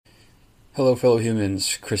Hello, fellow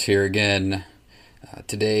humans. Chris here again.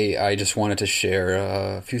 Today, I just wanted to share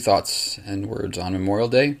a few thoughts and words on Memorial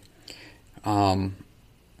Day. Um,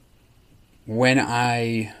 when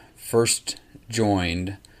I first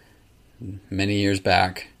joined many years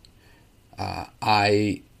back,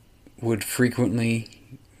 I would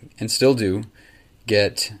frequently, and still do,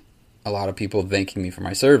 get a lot of people thanking me for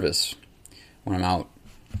my service when I'm out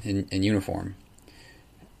in uniform.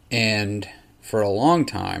 And for a long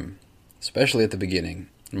time, especially at the beginning,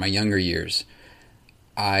 in my younger years,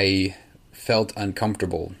 I felt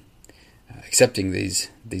uncomfortable accepting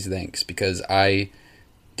these thanks because I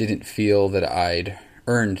didn't feel that I'd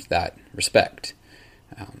earned that respect.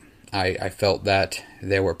 I felt that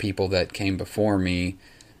there were people that came before me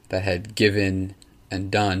that had given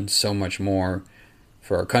and done so much more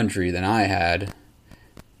for our country than I had,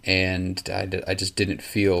 and I just didn't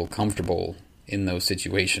feel comfortable in those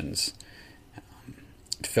situations.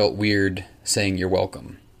 It felt weird saying you're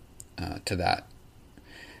welcome to that.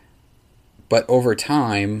 But over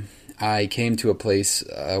time, I came to a place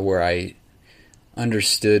where I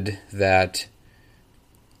understood that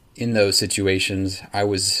in those situations, I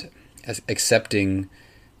was accepting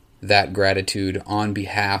that gratitude on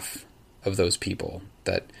behalf of those people.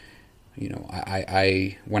 That,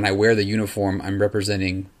 I when I wear the uniform, I'm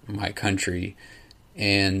representing my country,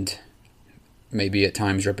 and maybe at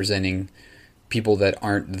times representing people that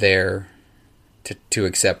aren't there to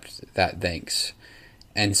accept that thanks.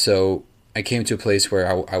 And so I came to a place where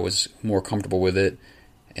I was more comfortable with it,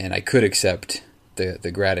 and I could accept the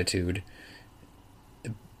gratitude.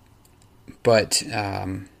 But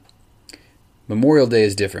Memorial Day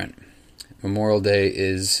is different. Memorial Day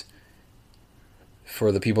is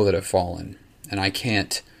for the people that have fallen, and I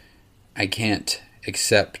can't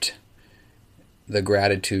accept the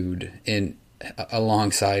gratitude in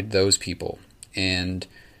alongside those people. And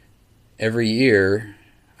every year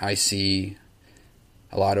I see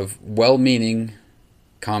a lot of well-meaning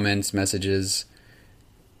comments, messages,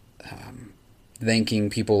 thanking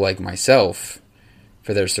people like myself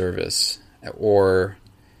for their service, or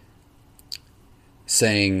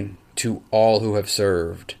saying to all who have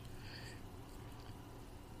served,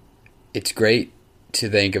 it's great to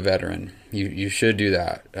thank a veteran. You should do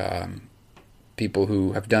that. People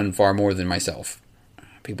who have done far more than myself,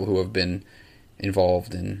 people who have been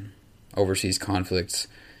involved in overseas conflicts.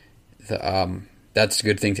 That's a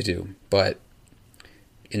good thing to do. But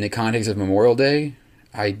in the context of Memorial Day,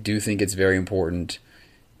 I do think it's very important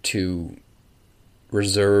to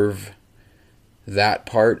reserve that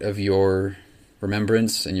part of your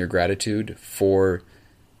remembrance and your gratitude for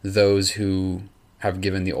those who have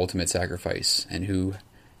given the ultimate sacrifice and who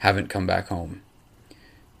haven't come back home.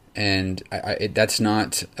 And that's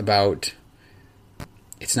not about.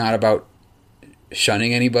 It's not about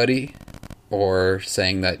shunning anybody or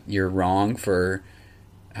saying that you're wrong for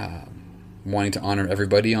wanting to honor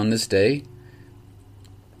everybody on this day.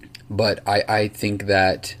 But I think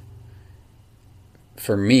that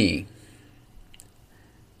for me,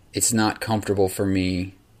 it's not comfortable for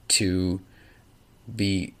me to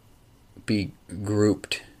be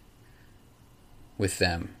grouped with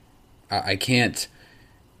them. I can't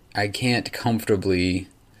comfortably,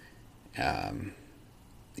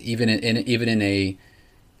 even in a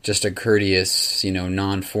just a courteous,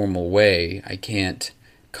 non-formal way, I can't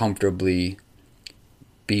comfortably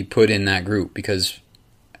be put in that group because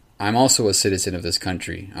I'm also a citizen of this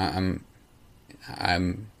country. I'm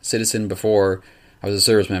a citizen before I was a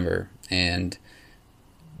service member, and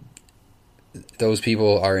those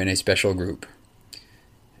people are in a special group.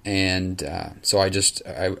 And so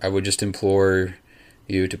I would just implore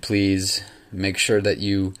you to please make sure that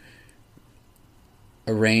you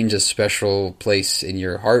arrange a special place in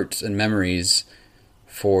your hearts and memories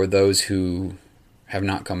for those who have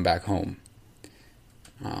not come back home.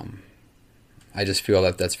 I just feel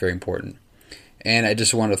that that's very important. And I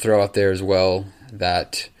just want to throw out there as well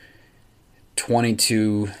that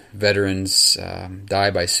 22 veterans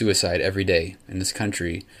die by suicide every day in this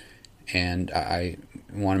country, and I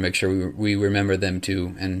want to make sure we remember them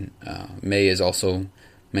too. And May is also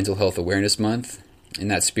Mental Health Awareness Month. In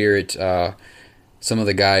that spirit, some of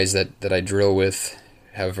the guys that I drill with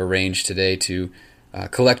have arranged today to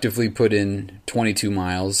collectively put in 22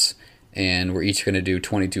 miles, and we're each going to do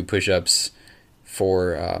 22 push-ups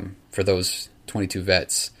for those 22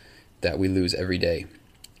 vets that we lose every day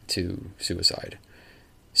to suicide.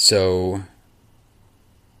 So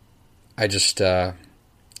I just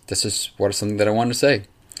this is something that I wanted to say.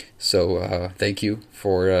 So thank you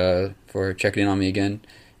for checking in on me again,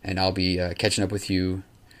 and I'll be catching up with you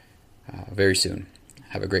very soon.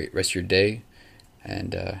 Have a great rest of your day.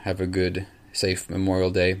 and have a good, safe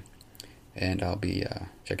Memorial Day. And I'll be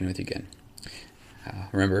checking with you again.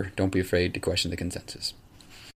 Remember, don't be afraid to question the consensus.